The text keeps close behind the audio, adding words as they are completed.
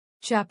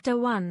Chapter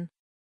 1.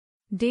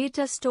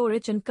 Data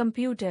Storage in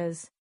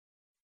Computers.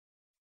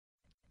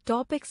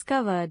 Topics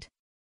covered: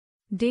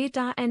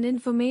 Data and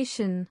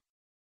Information,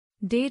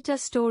 Data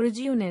Storage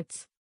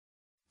Units,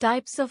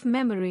 Types of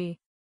Memory,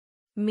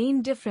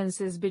 Main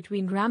differences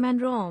between RAM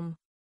and ROM.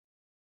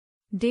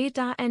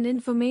 Data and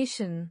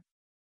Information.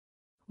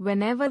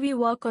 Whenever we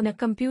work on a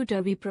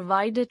computer, we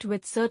provide it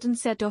with certain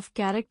set of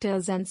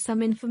characters and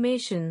some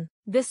information.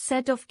 This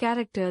set of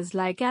characters,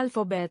 like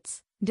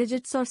alphabets,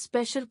 digits or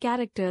special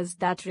characters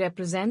that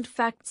represent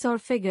facts or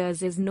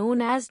figures, is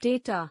known as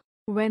data.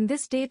 When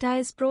this data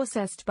is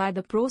processed by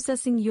the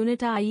processing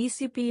unit, i.e.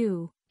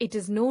 CPU, it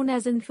is known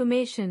as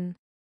information.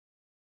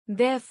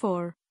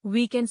 Therefore,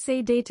 we can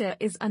say data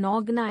is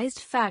unorganized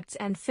facts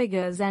and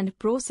figures, and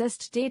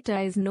processed data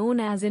is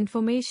known as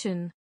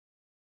information.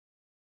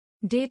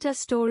 Data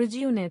storage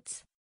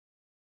units.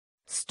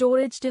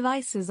 Storage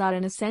devices are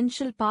an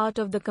essential part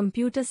of the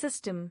computer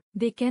system.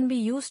 They can be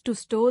used to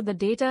store the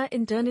data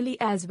internally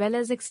as well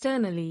as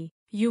externally.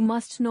 You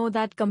must know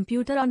that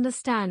computer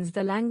understands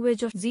the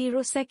language of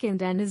 0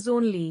 second and is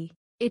only.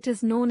 It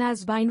is known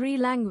as binary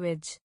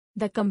language.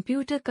 The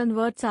computer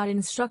converts our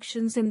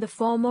instructions in the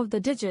form of the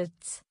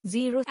digits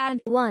 0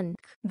 and 1.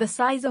 The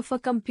size of a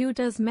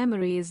computer's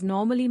memory is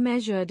normally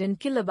measured in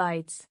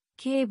kilobytes,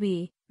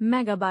 KB,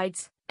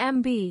 megabytes,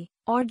 MB,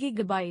 or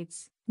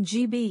gigabytes,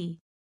 GB.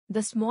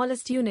 The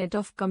smallest unit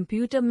of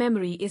computer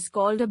memory is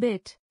called a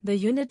bit. The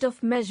unit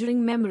of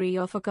measuring memory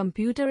of a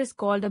computer is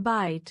called a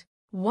byte.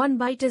 1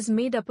 byte is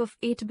made up of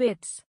 8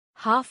 bits.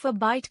 Half a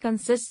byte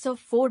consists of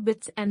 4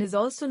 bits and is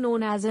also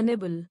known as a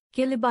nibble.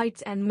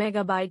 Kilobytes and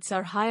megabytes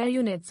are higher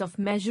units of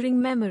measuring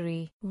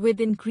memory.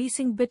 With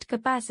increasing bit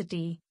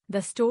capacity,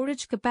 the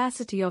storage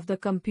capacity of the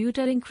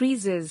computer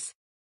increases.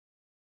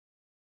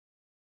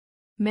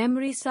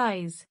 Memory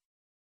size: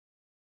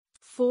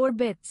 4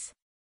 bits,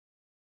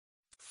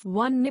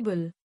 1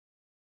 nibble,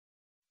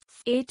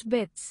 8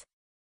 bits,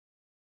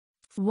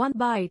 1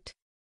 byte,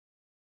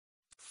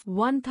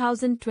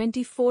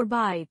 1024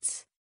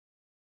 bytes,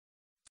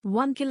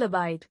 1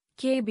 kilobyte,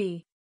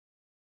 KB,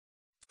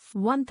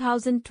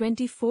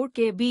 1024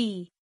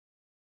 KB,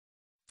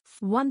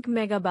 1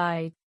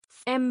 megabyte,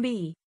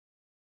 MB,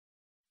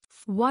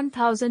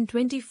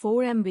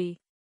 1024 MB,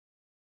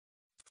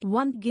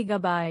 1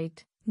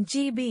 gigabyte,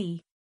 GB,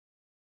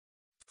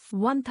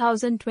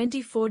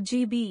 1024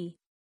 GB,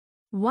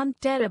 1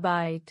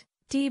 terabyte,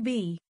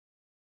 TB,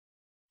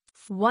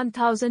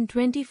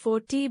 1024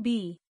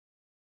 TB,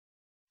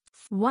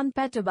 1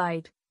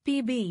 petabyte,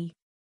 PB,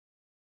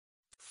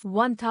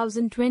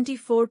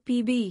 1024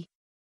 PB,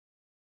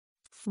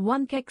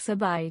 1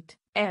 hexabyte,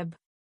 EB,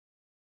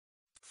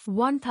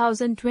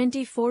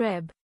 1024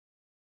 EB,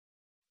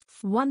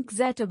 1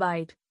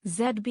 zettabyte,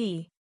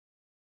 ZB,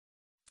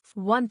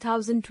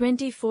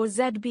 1024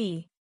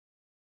 ZB,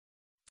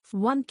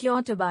 1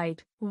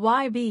 yottabyte,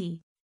 YB.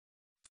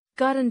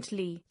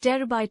 Currently,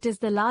 terabyte is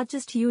the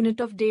largest unit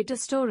of data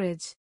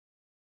storage.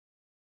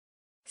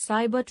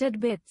 Cyberted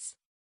bits.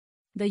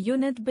 The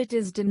unit bit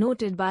is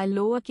denoted by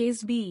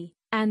lowercase b,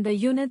 and the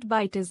unit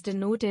byte is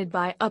denoted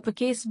by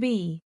uppercase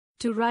B.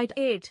 To write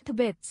 8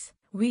 bits,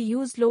 we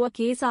use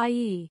lowercase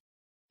I-E.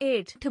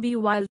 8 to b,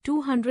 while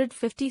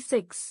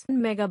 256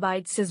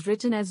 megabytes is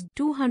written as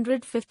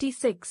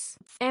 256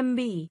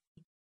 MB.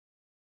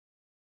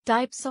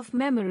 Types of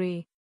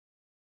memory.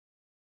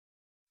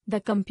 The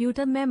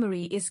computer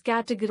memory is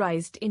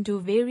categorized into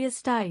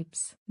various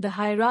types. The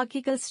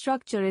hierarchical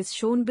structure is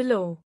shown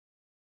below.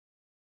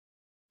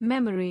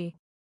 Memory: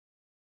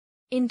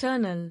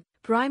 internal,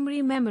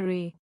 primary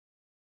memory,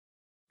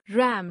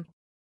 RAM,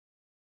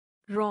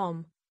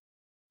 ROM,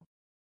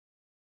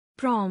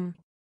 PROM,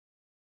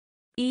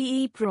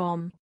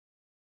 EEPROM,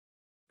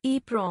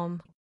 EEPROM.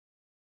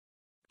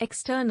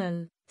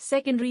 External,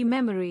 secondary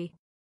memory,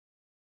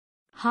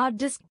 hard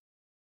disk,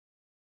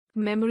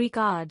 memory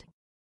card,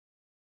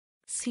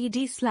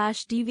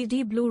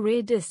 CD/DVD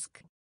Blu-ray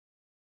disc,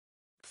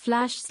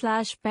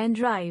 flash/pen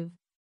drive.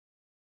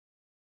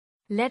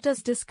 Let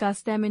us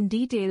discuss them in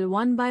detail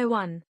one by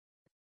one.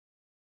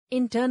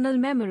 Internal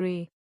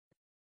memory.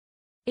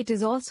 It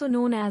is also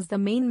known as the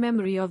main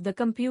memory of the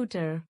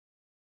computer.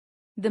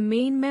 The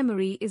main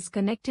memory is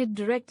connected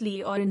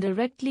directly or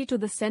indirectly to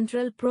the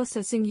central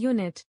processing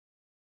unit.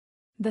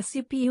 The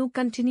CPU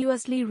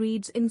continuously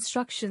reads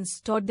instructions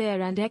stored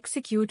there and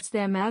executes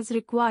them as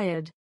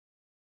required.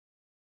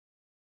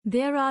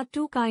 There are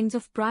two kinds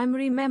of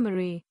primary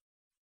memory.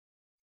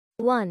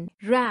 1.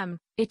 RAM.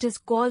 It is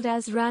called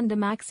as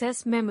random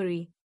access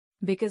memory,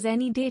 because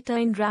any data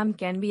in RAM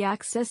can be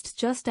accessed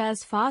just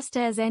as fast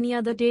as any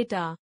other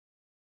data.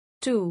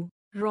 2.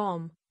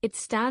 ROM. It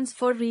stands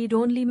for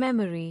read-only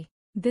memory.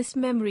 This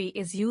memory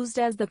is used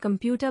as the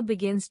computer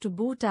begins to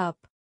boot up.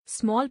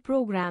 Small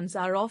programs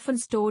are often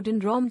stored in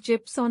ROM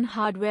chips on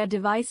hardware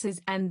devices,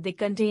 and they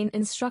contain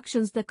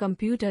instructions the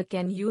computer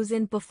can use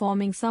in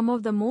performing some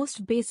of the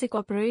most basic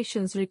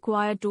operations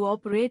required to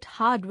operate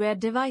hardware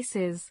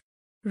devices.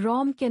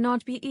 ROM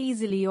cannot be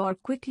easily or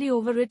quickly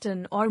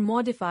overwritten or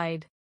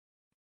modified.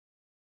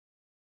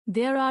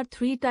 There are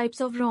three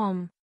types of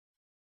ROM.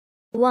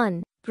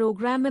 1.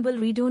 Programmable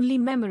read-only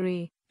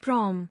memory,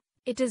 PROM.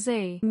 It is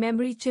a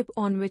memory chip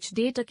on which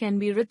data can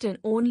be written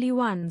only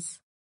once.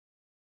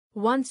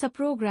 Once a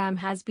program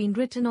has been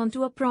written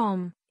onto a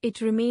PROM, it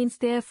remains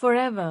there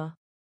forever.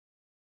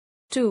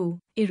 2.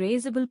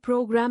 Erasable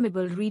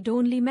programmable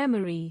read-only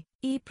memory,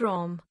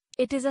 EPROM.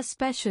 It is a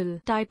special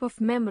type of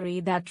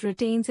memory that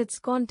retains its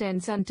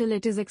contents until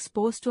it is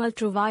exposed to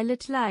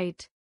ultraviolet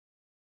light.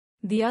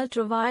 The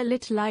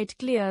ultraviolet light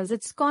clears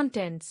its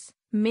contents,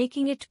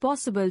 making it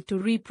possible to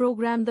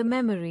reprogram the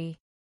memory.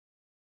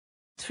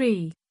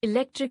 3.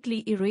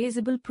 Electrically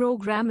erasable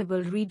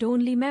programmable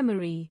read-only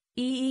memory,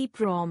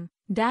 EEPROM.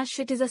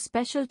 It is a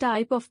special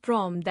type of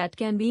PROM that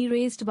can be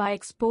erased by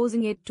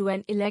exposing it to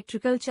an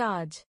electrical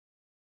charge.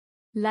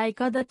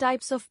 Like other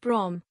types of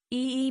PROM,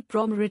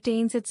 EEPROM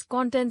retains its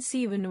contents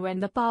even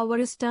when the power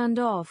is turned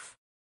off.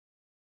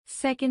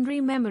 Secondary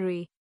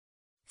memory.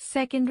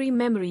 Secondary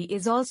memory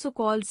is also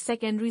called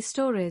secondary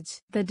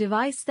storage. The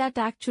device that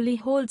actually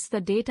holds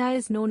the data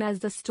is known as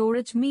the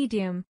storage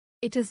medium.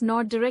 It is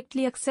not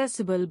directly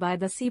accessible by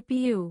the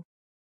CPU.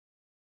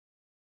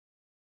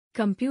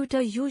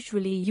 Computer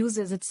usually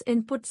uses its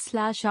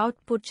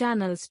input/output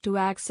channels to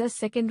access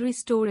secondary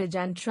storage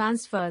and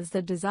transfers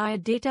the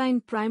desired data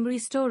in primary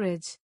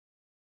storage.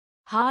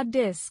 Hard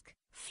disk,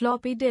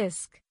 floppy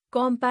disk,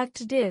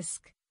 compact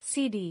disk,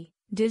 CD,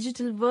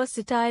 digital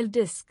versatile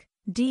disk,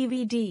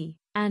 DVD,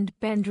 and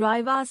pen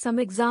drive are some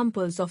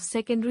examples of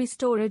secondary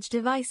storage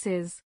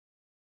devices.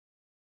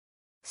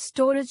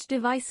 Storage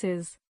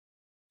devices.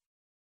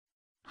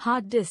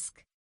 Hard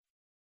disk.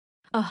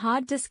 A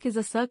hard disk is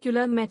a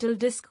circular metal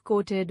disk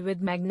coated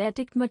with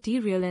magnetic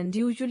material and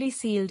usually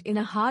sealed in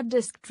a hard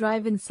disk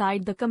drive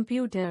inside the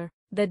computer.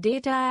 The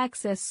data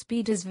access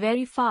speed is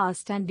very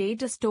fast and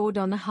data stored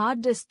on a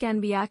hard disk can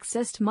be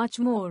accessed much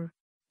more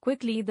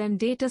quickly than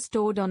data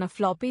stored on a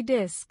floppy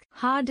disk.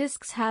 Hard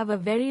disks have a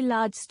very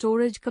large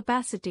storage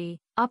capacity,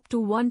 up to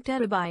 1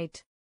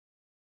 terabyte.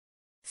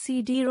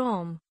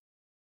 CD-ROM.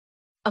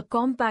 A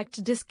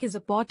compact disc is a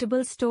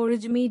portable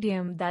storage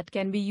medium that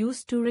can be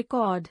used to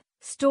record,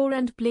 store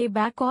and play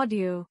back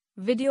audio,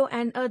 video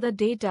and other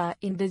data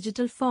in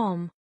digital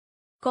form.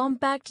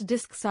 Compact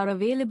discs are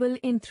available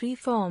in three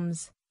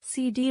forms: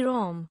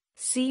 CD-ROM,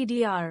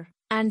 CDR,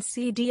 and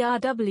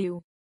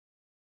CDRW.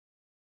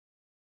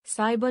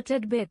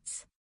 Cyber-TED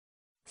bits.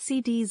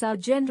 CDs are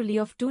generally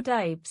of two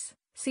types,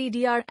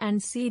 CDR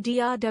and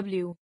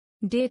CDRW.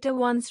 Data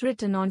once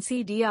written on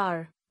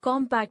CDR,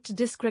 compact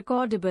disc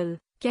recordable,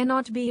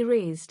 cannot be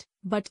erased,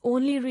 but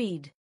only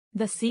read.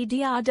 The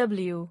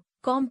CDRW,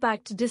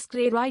 compact disc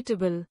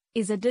rewritable,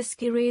 is a disc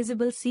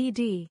erasable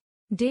CD.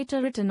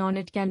 Data written on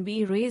it can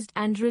be erased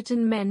and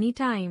written many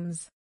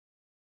times.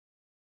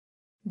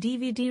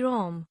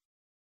 DVD-ROM.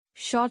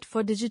 Short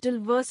for digital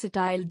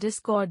versatile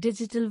disc or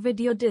digital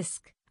video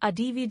disc. A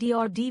DVD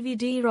or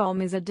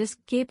DVD-ROM is a disc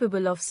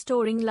capable of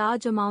storing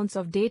large amounts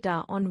of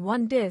data on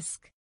one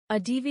disc. A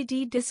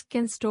DVD disc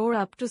can store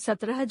up to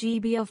 17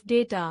 GB of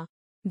data.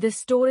 This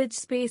storage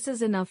space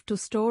is enough to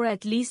store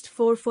at least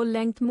 4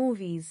 full-length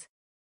movies.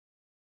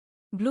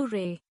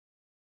 Blu-ray.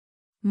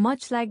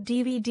 Much like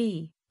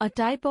DVD, a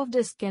type of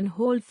disc can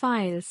hold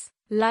files,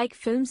 like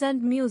films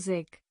and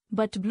music,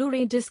 but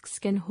Blu-ray discs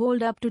can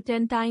hold up to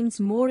 10 times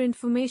more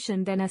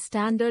information than a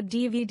standard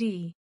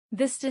DVD.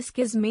 This disc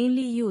is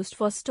mainly used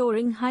for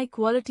storing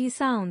high-quality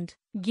sound,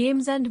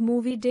 games and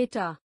movie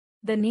data.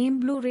 The name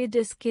Blu-ray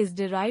disc is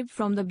derived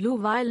from the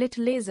blue-violet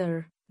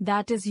laser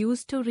that is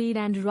used to read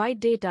and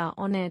write data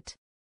on it.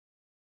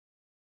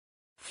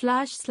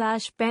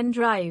 Flash/pen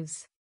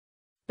drives.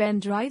 Pen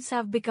drives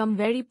have become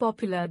very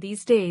popular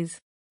these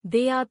days.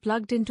 They are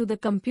plugged into the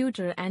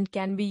computer and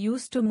can be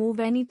used to move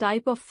any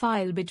type of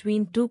file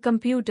between two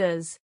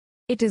computers.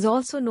 It is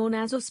also known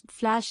as USB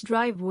flash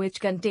drive, which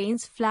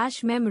contains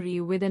flash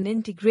memory with an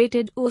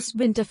integrated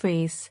USB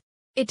interface.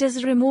 It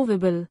is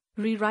removable,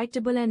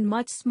 rewritable and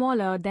much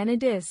smaller than a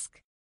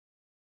disk.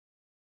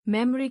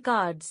 Memory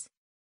cards.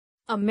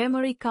 A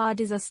memory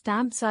card is a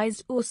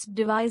stamp-sized USB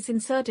device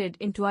inserted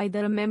into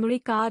either a memory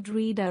card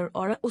reader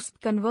or a USB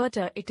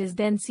converter. It is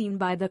then seen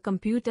by the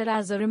computer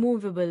as a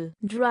removable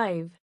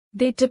drive.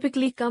 They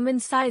typically come in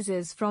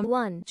sizes from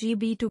 1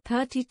 GB to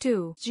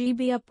 32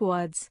 GB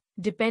upwards,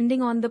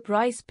 depending on the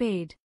price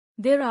paid.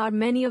 There are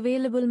many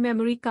available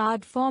memory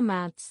card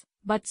formats,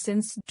 but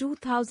since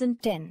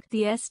 2010,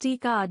 the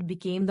SD card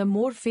became the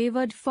more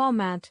favored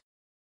format.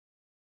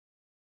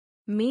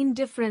 Main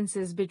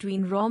differences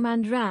between ROM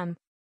and RAM.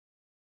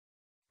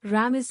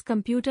 RAM is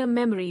computer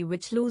memory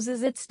which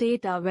loses its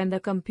data when the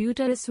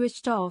computer is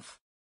switched off.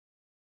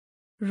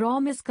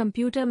 ROM is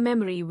computer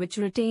memory which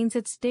retains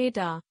its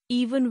data,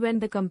 even when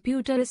the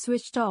computer is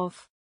switched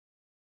off.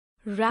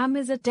 RAM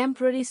is a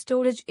temporary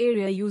storage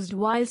area used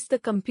whilst the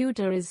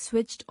computer is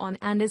switched on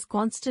and is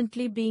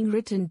constantly being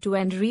written to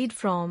and read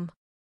from.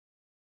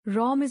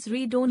 ROM is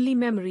read-only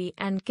memory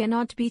and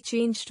cannot be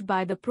changed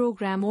by the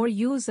program or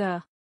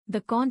user.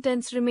 The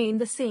contents remain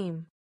the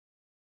same.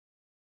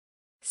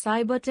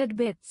 Cyber-TED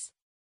bits.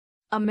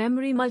 A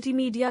memory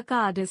multimedia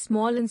card is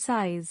small in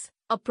size,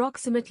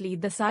 approximately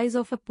the size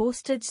of a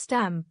postage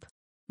stamp.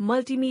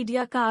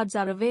 Multimedia cards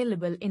are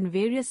available in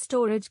various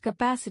storage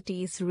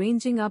capacities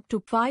ranging up to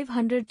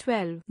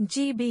 512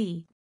 GB.